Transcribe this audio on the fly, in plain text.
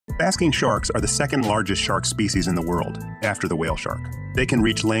Basking sharks are the second largest shark species in the world, after the whale shark. They can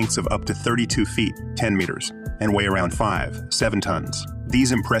reach lengths of up to 32 feet, 10 meters, and weigh around 7 tons.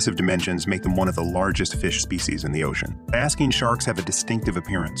 These impressive dimensions make them one of the largest fish species in the ocean. Basking sharks have a distinctive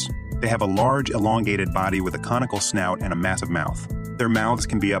appearance. They have a large, elongated body with a conical snout and a massive mouth. Their mouths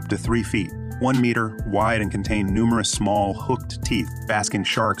can be up to 3 feet, 1 meter wide, and contain numerous small, hooked teeth. Basking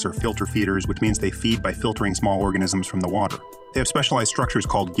sharks are filter feeders, which means they feed by filtering small organisms from the water. They have specialized structures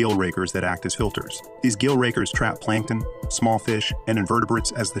called gill rakers that act as filters. These gill rakers trap plankton, small fish, and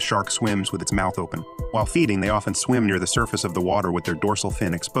invertebrates as the shark swims with its mouth open. While feeding, they often swim near the surface of the water with their dorsal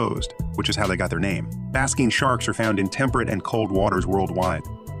fin exposed, which is how they got their name. Basking sharks are found in temperate and cold waters worldwide.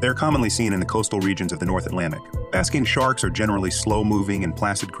 They are commonly seen in the coastal regions of the North Atlantic. Basking sharks are generally slow-moving and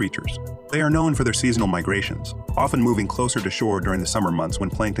placid creatures. They are known for their seasonal migrations, often moving closer to shore during the summer months when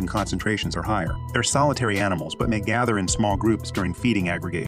plankton concentrations are higher. They're solitary animals but may gather in small groups during feeding aggregations.